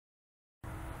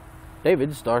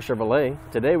David, Star Chevrolet.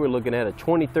 Today we're looking at a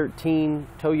 2013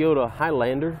 Toyota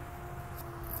Highlander.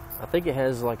 I think it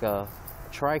has like a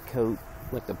tri-coat,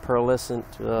 like the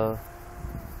pearlescent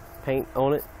paint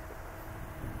on it.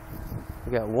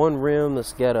 We got one rim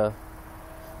that's got a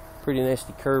pretty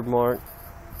nasty curb mark.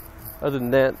 Other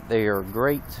than that, they are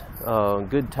great.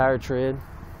 Good tire tread.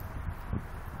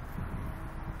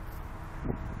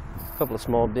 A couple of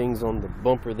small dings on the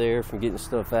bumper there from getting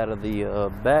stuff out of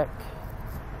the back.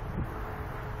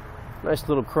 Nice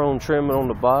little chrome trim on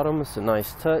the bottom. It's a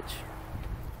nice touch.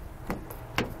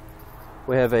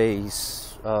 We have a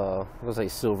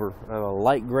silver, a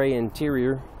light gray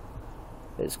interior.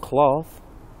 It's cloth.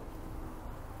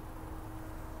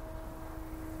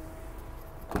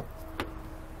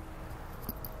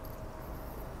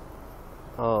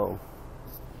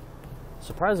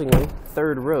 Surprisingly,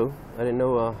 third row. I didn't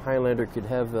know a Highlander could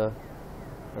have a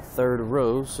third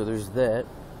row, so there's that.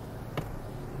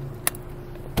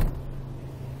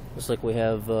 Looks like we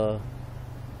have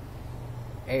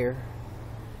air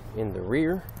in the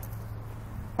rear.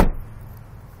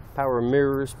 Power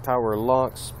mirrors, power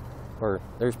locks, or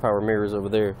there's power mirrors over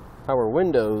there. Power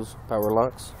windows, power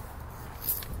locks.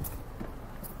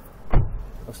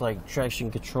 Looks like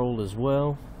traction control as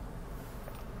well.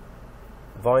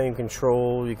 Volume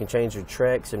control, you can change your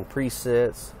tracks and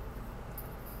presets.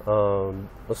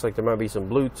 Looks like there might be some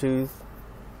Bluetooth.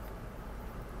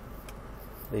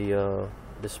 The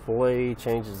display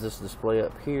changes this display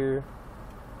up here,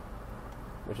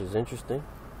 which is interesting.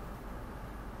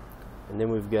 And then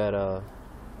we've got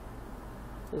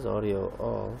this audio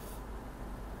off,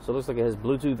 so it looks like it has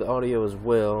Bluetooth audio as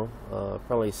well.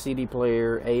 Probably CD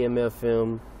player, AM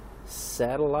FM,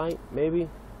 satellite maybe.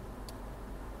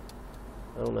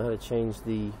 I don't know how to change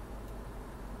the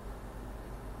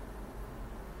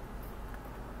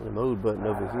mode button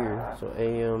over here. So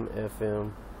AM,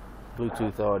 FM,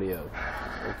 Bluetooth audio.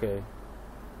 Okay.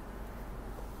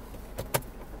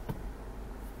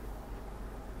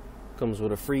 Comes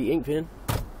with a free ink pen.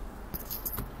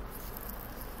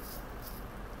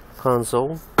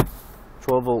 Console.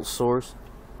 12-volt source.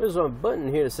 There's a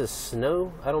button here that says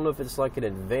snow. I don't know if it's like an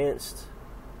advanced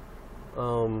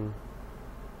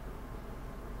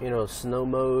you know, snow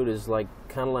mode is like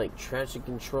kind of like traction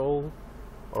control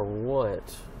or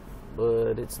what,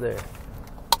 but it's there.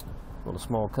 Little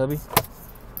small cubby.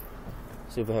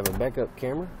 See if we have a backup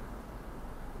camera.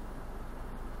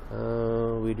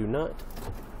 We do not.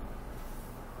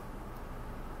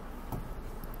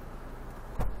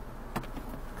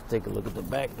 Take a look at the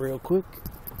back real quick.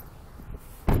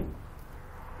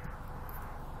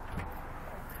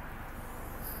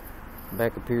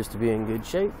 Back appears to be in good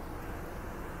shape.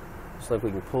 Looks like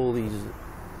we can pull these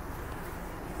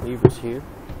levers here.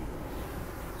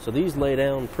 So these lay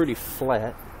down pretty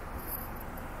flat.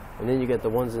 And then you got the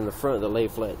ones in the front that lay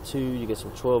flat too. You get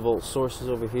some 12-volt sources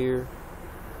over here.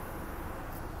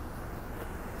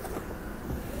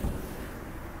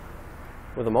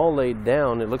 With them all laid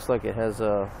down, it looks like it has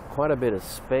quite a bit of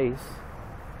space.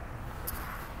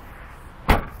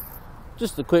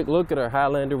 Just a quick look at our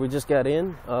Highlander we just got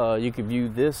in. You can view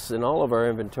this and all of our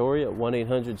inventory at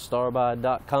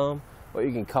 1-800-STARBUY.com, or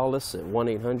you can call us at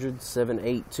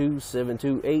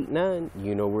 1-800-782-7289.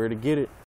 You know where to get it.